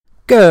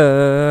Good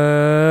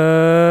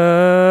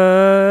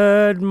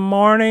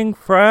morning,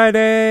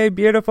 Friday,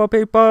 beautiful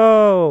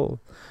people.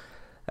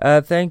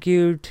 Thank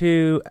you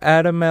to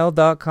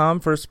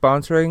AdamL.com for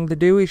sponsoring The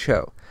Dewey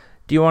Show.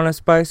 Do you want to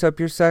spice up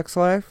your sex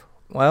life?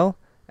 Well,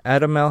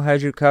 AdamL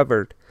has you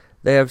covered.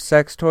 They have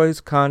sex toys,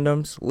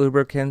 condoms,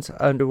 lubricants,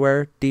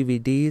 underwear,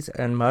 DVDs,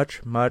 and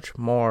much, much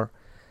more.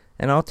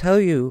 And I'll tell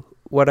you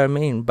what I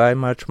mean by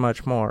much,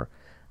 much more.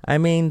 I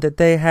mean that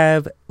they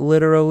have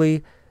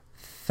literally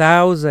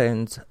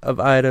thousands of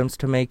items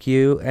to make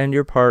you and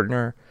your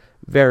partner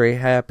very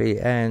happy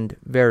and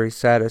very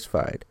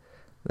satisfied.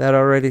 That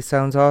already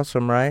sounds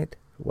awesome, right?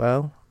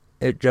 Well,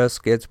 it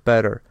just gets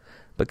better.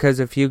 Because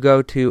if you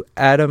go to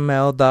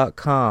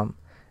AdamL.com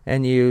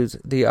and use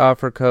the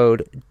offer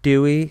code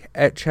DEWEY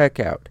at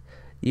checkout,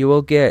 you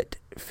will get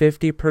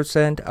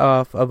 50%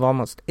 off of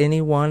almost any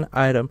one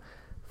item.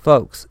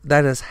 Folks,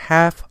 that is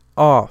half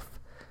off,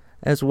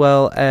 as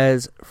well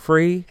as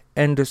free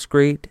and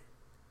discreet,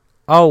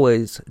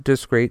 always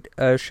discreet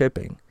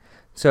shipping.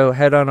 So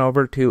head on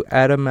over to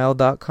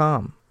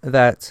AdamL.com.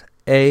 That's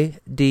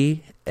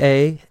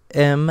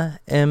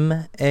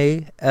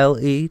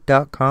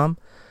ADAMMALE.com.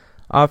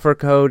 Offer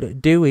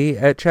code DEWEY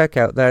at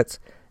checkout. That's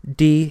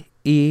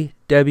DEWEY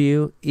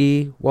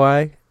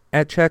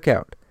at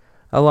checkout.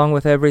 Along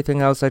with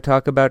everything else I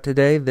talk about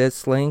today,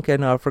 this link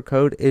and offer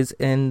code is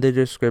in the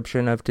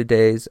description of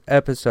today's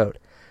episode.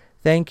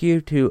 Thank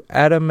you to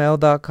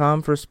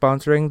AdamL.com for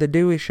sponsoring The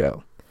Dewey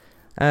Show.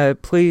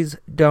 Please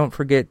don't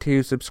forget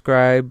to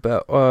subscribe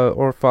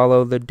or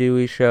follow The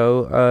Dewey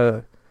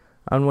Show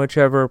on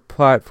whichever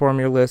platform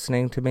you're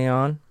listening to me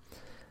on.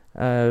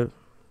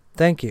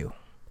 Thank you.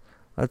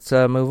 Let's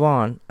move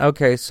on.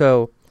 Okay,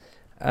 so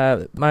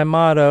my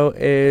motto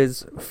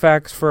is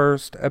facts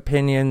first,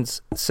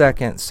 opinions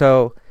second.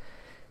 So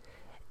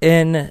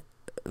in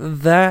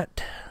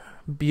that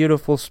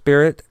beautiful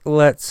spirit,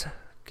 let's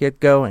get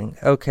going.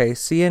 Okay,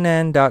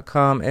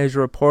 CNN.com is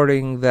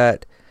reporting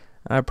that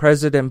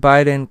President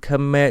Biden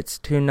commits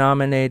to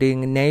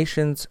nominating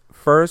nation's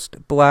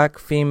first black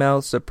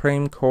female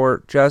Supreme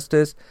Court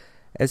justice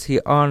as he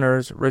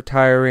honors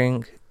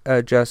retiring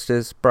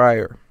Justice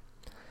Breyer.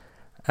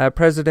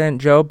 President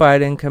Joe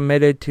Biden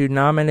committed to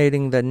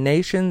nominating the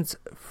nation's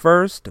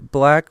first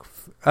black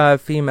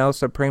female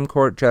Supreme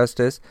Court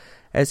justice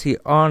as he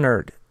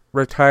honored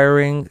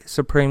retiring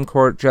Supreme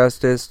Court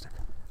Justice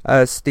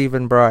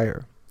Stephen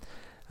Breyer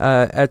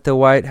at the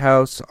White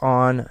House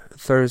on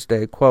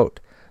Thursday.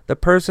 Quote, "The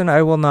person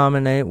I will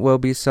nominate will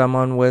be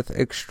someone with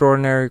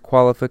extraordinary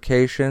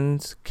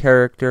qualifications,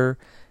 character,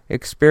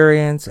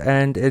 experience,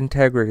 and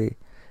integrity.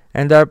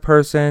 And that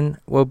person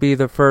will be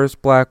the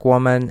first black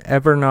woman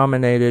ever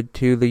nominated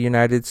to the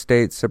United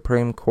States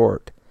Supreme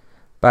Court,"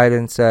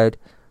 Biden said.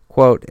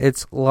 Quote,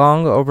 "It's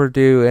long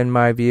overdue in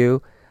my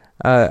view.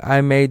 I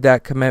made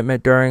that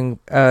commitment during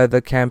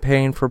the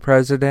campaign for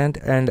president,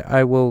 and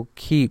I will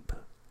keep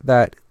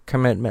that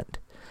commitment."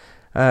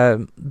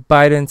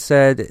 Biden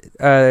said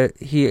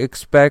he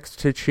expects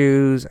to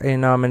choose a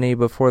nominee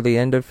before the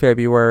end of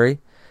February,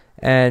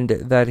 and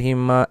that he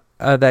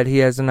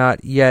has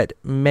not yet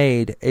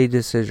made a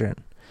decision.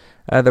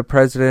 The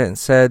president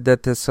said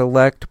that the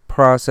select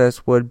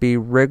process would be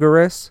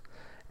rigorous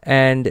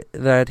and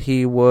that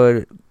he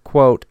would,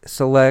 quote,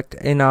 "select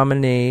a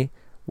nominee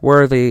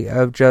worthy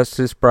of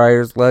Justice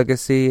Breyer's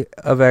legacy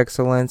of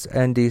excellence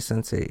and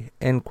decency,"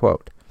 end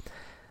quote.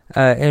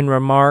 In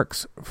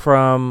remarks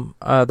from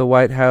the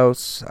White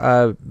House,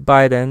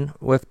 Biden,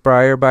 with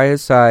Breyer by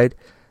his side,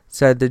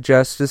 said the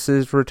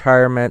justice's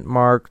retirement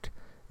marked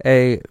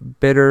a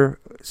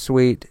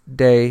bittersweet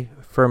day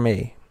for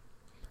me.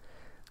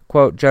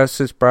 Quote,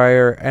 "Justice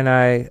Breyer and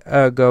I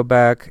go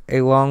back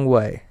a long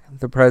way,"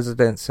 the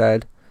president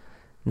said,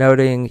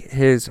 noting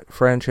his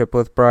friendship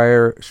with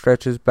Breyer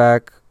stretches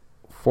back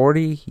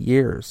 40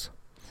 years.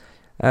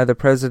 The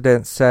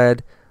president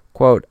said,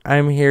 quote,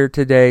 "I'm here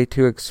today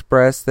to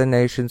express the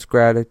nation's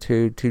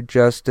gratitude to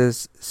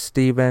Justice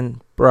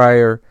Stephen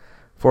Breyer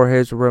for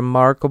his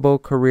remarkable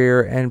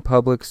career and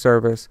public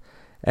service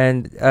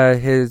and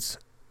his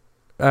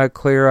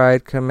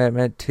clear-eyed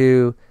commitment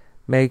to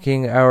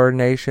making our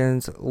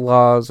nation's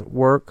laws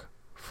work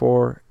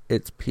for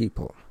its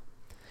people."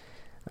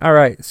 All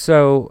right,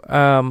 so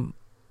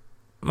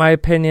my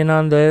opinion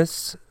on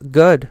this,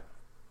 good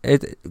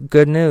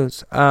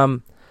news.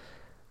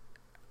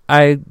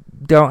 I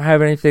don't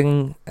have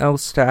anything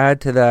else to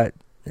add to that.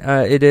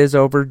 It is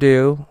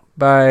overdue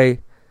by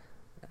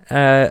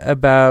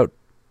about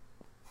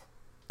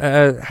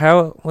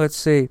let's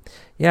see.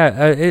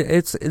 Yeah,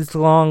 it's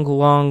long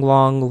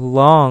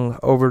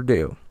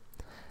overdue.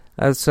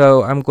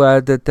 So I'm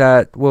glad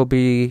that will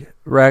be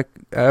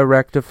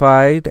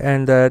rectified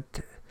and that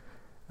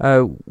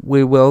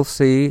we will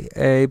see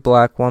a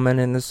black woman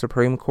in the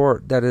Supreme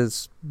Court. That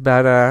is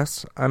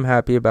badass. I'm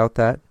happy about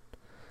that.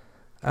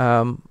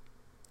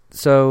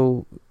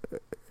 So,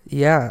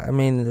 yeah, I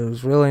mean,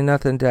 there's really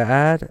nothing to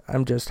add.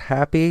 I'm just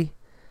happy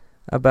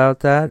about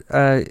that.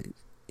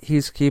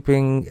 He's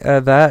keeping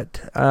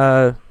that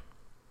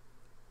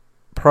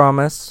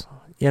promise,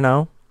 you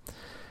know.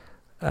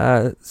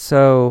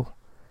 So,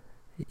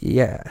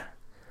 yeah.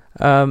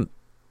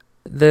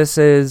 This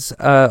is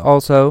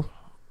also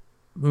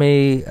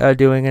me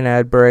doing an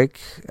ad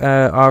break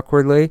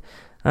awkwardly.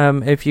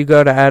 If you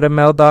go to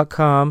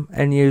adaml.com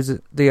and use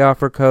the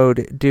offer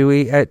code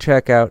Dewey at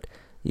checkout,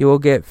 you will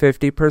get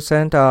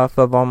 50% off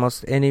of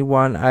almost any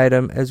one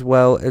item, as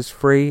well as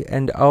free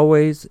and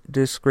always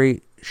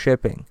discreet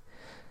shipping.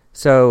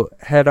 So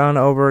head on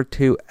over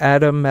to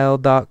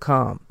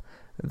adaml.com.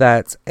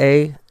 That's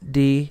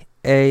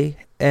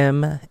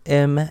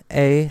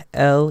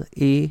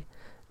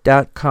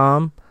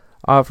ADAMMALE.com.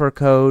 Offer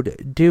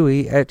code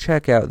Dewey at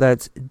checkout.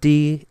 That's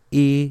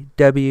DEWEY.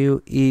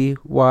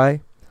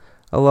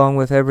 Along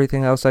with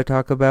everything else I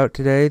talk about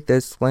today,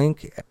 this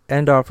link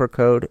and offer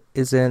code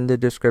is in the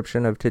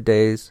description of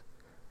today's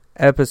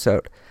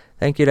episode.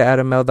 Thank you to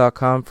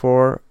AdamL.com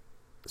for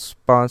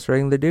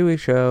sponsoring The Dewey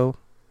Show.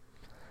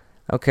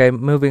 Okay,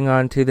 moving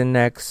on to the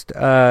next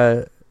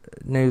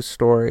news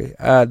story.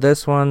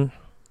 This one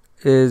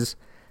is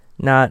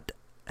not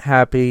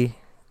happy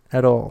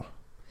at all.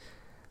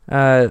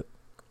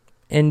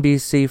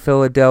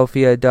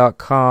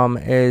 NBCPhiladelphia.com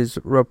is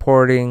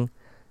reporting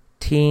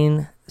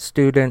teen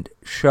student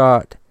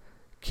shot,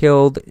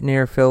 killed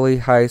near Philly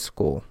high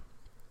school.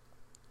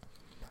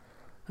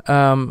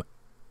 A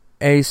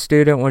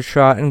student was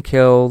shot and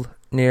killed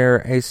near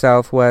a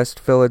Southwest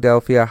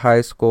Philadelphia high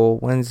school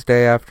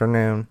Wednesday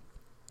afternoon.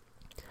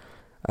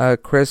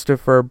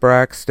 Christopher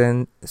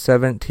Braxton,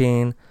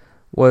 17,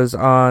 was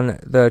on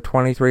the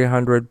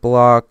 2300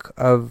 block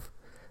of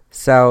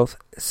South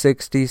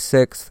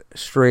 66th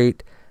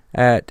Street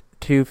at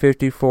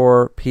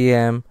 2:54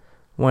 p.m.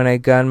 when a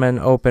gunman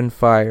opened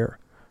fire.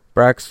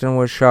 Braxton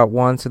was shot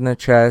once in the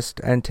chest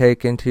and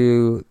taken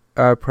to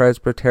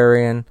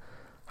Presbyterian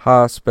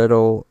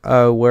Hospital,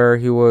 where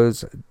he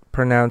was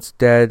pronounced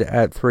dead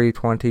at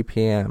 3:20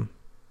 p.m.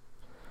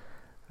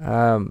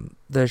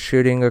 The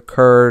shooting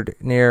occurred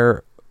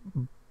near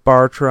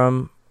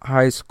Bartram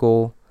High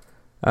School.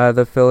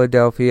 The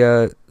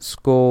Philadelphia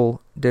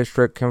School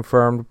District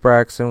confirmed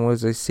Braxton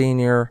was a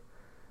senior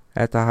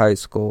at the high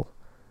school.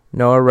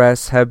 No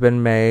arrests have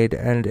been made,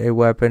 and a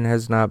weapon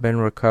has not been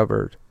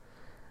recovered.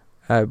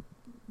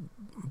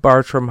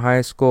 Bartram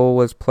High School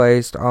was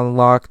placed on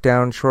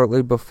lockdown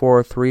shortly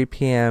before 3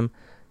 p.m.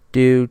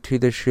 due to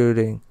the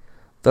shooting.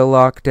 The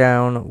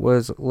lockdown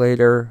was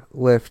later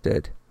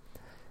lifted.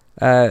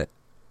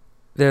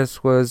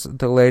 This was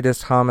the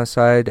latest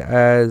homicide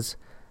as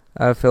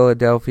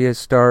Philadelphia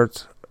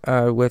starts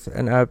with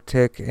an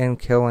uptick in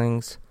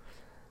killings.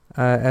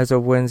 As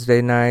of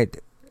Wednesday night,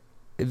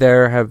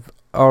 there have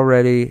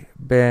already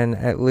been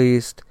at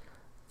least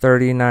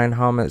 39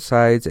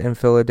 homicides in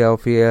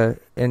Philadelphia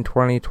in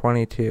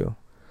 2022,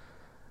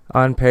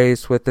 on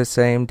pace with the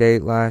same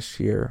date last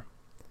year.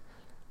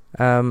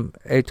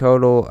 A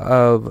total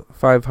of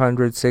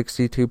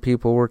 562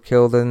 people were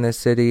killed in the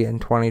city in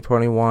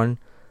 2021,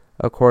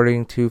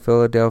 according to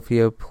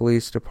Philadelphia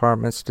Police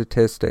Department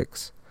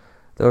statistics.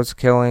 Those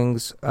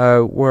killings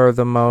were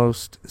the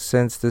most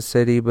since the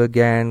city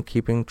began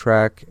keeping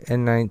track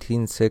in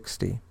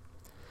 1960,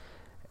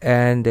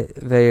 and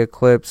they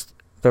eclipsed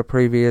the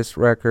previous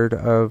record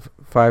of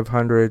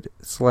 500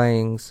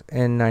 slayings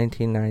in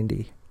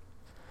 1990.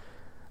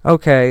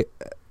 Okay,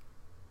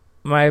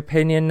 my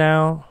opinion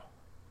now,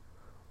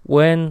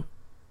 when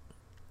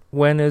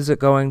is it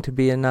going to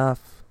be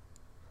enough?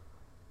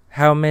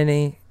 How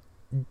many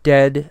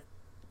dead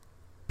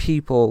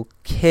people,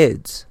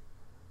 kids,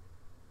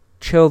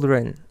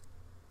 children?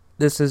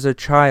 This is a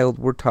child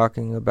we're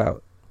talking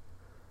about.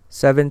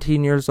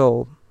 17 years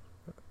old.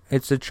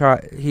 It's a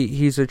child.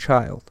 He's a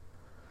child.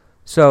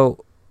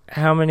 So,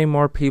 how many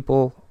more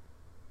people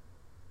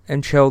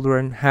and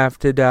children have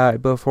to die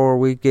before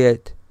we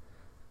get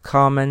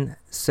common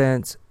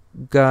sense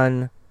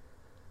gun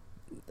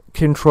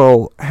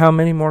control? How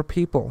many more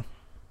people?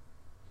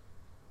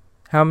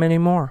 How many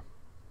more?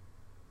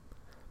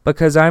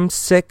 Because I'm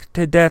sick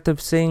to death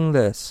of seeing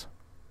this.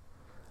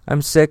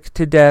 I'm sick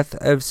to death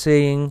of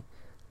seeing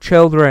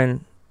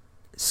children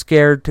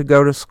scared to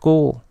go to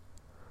school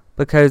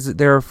because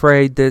they're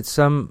afraid that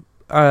some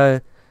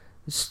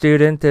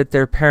student that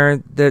their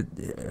parent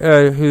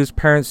whose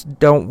parents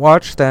don't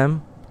watch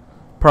them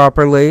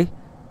properly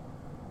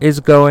is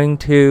going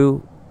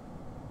to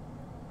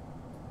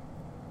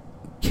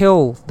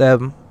kill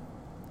them.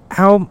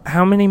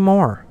 How many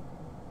more?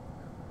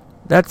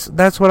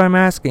 That's what I'm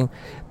asking.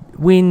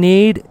 We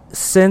need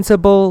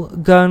sensible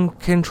gun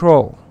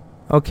control,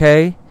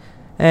 okay?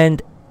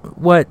 And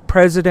what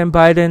President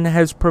Biden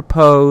has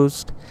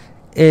proposed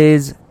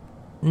is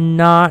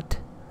not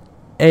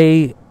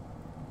a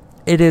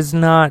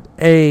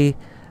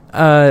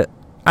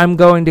I'm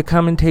going to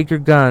come and take your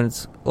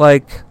guns.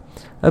 Like,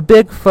 a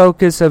big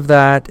focus of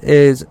that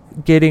is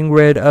getting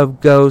rid of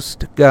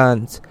ghost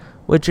guns,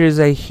 which is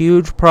a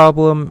huge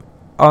problem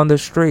on the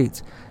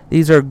streets.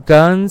 These are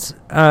guns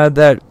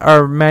that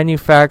are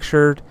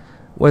manufactured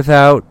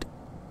without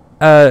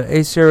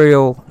a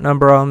serial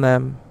number on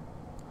them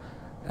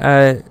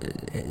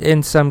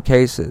in some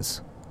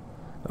cases.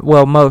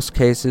 Well, most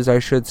cases, I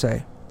should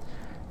say.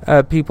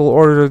 People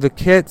order the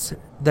kits,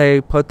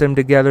 they put them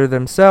together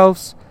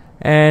themselves,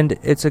 and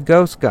it's a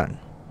ghost gun.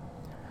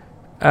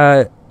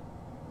 That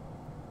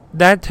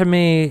to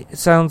me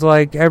sounds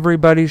like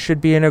everybody should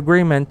be in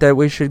agreement that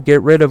we should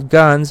get rid of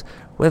guns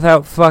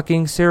without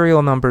fucking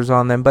serial numbers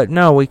on them. But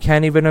no, we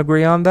can't even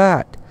agree on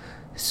that.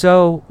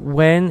 So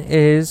when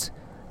is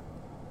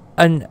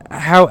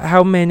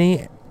how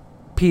many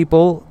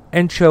people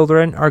and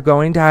children are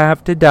going to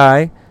have to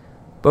die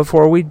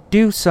before we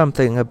do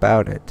something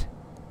about it?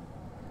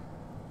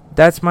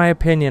 That's my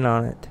opinion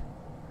on it.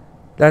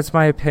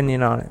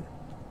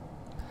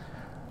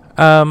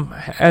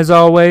 As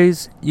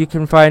always, you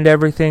can find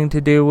everything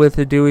to do with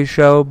The Dewey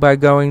Show by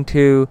going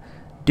to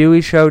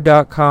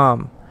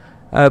deweyshow.com.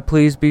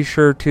 Please be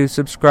sure to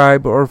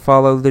subscribe or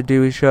follow The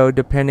Dewey Show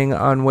depending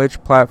on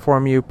which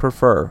platform you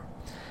prefer.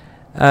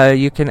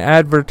 You can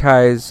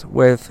advertise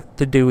with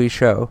The Dewey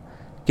Show.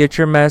 Get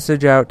your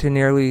message out to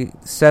nearly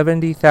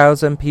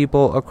 70,000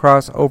 people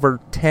across over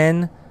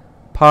 10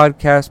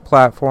 podcast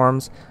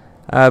platforms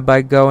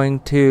by going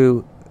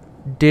to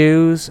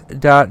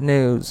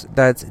dews.news.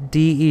 That's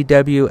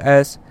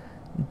DEWS.news.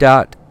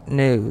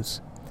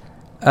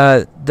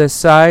 The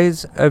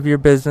size of your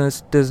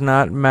business does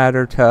not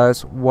matter to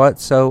us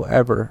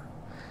whatsoever.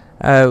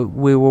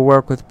 We will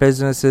work with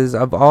businesses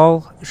of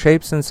all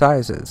shapes and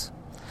sizes.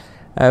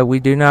 We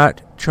do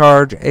not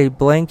charge a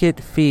blanket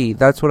fee.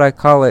 That's what I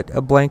call it,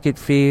 a blanket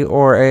fee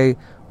or a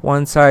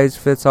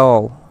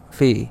one-size-fits-all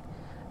fee.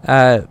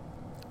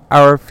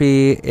 Our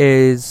fee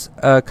is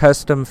a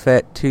custom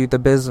fit to the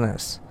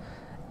business.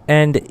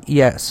 And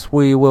yes,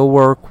 we will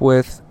work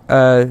with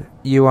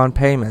you on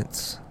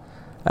payments.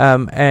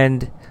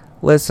 And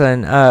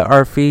listen,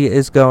 our fee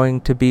is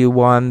going to be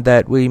one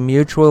that we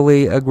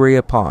mutually agree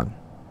upon.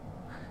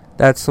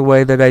 That's the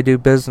way that I do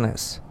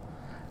business.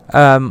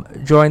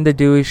 Join the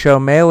Dewey Show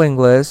mailing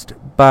list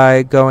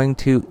by going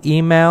to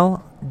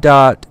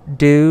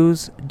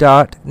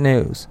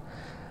email.dews.news.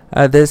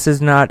 This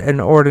is not an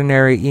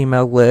ordinary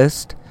email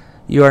list.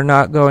 You are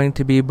not going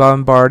to be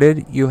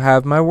bombarded. You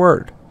have my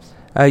word.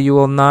 You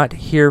will not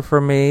hear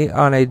from me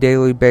on a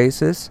daily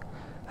basis.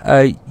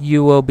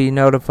 You will be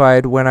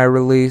notified when I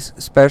release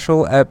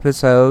special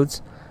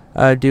episodes,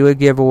 do a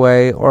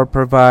giveaway, or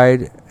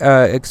provide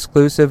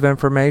exclusive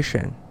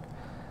information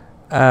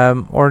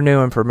or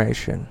new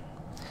information.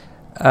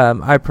 I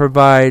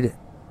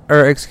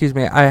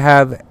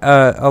have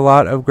a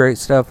lot of great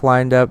stuff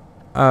lined up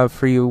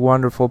for you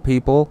wonderful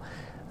people,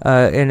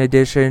 in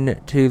addition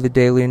to the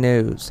daily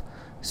news.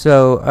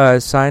 So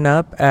sign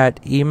up at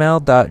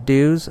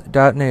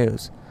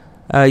email.dews.news.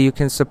 You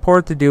can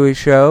support The Dewey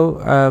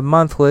Show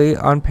monthly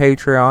on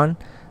Patreon,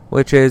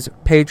 which is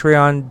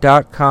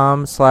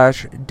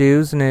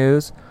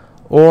patreon.com/dewsnews,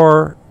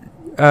 or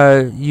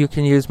you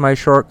can use my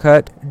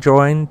shortcut,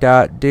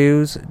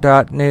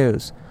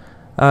 join.dews.news.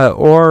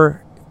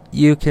 Or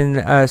you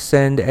can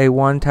send a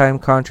one-time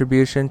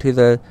contribution to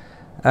the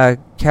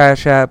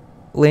Cash App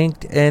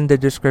linked in the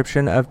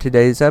description of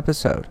today's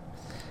episode.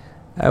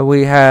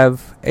 We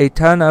have a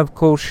ton of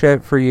cool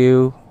shit for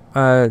you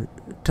to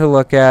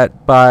look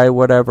at, buy,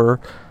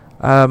 whatever,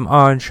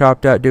 on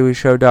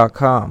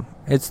shop.deweyshow.com.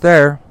 It's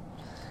there.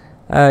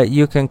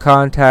 You can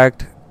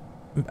contact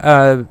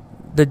The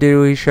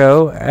Dewey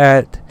Show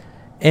at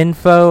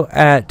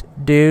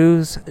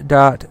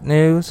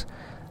info@dews.news.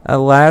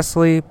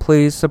 Lastly,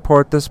 please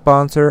support the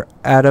sponsor,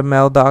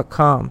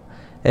 adamel.com.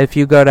 If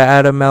you go to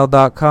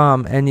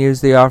adamel.com and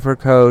use the offer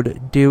code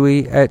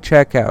DEWEY at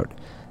checkout,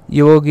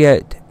 you will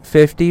get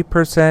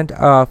 50%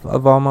 off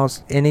of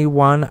almost any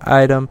one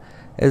item,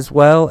 as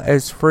well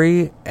as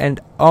free and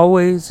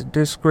always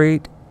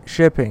discreet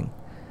shipping.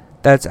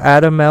 That's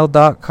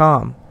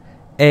adamel.com.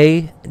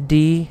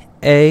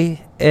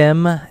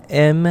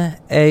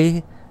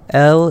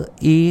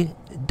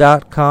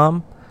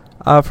 ADAMMALE.com.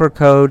 Offer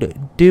code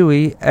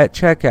DEWEY at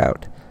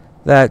checkout.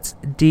 That's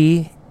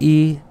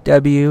DEWEY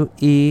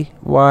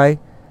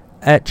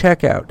at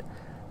checkout.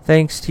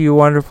 Thanks to you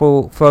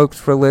wonderful folks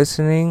for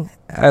listening.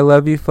 I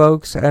love you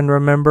folks, and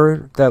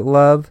remember that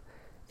love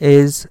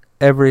is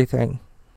everything.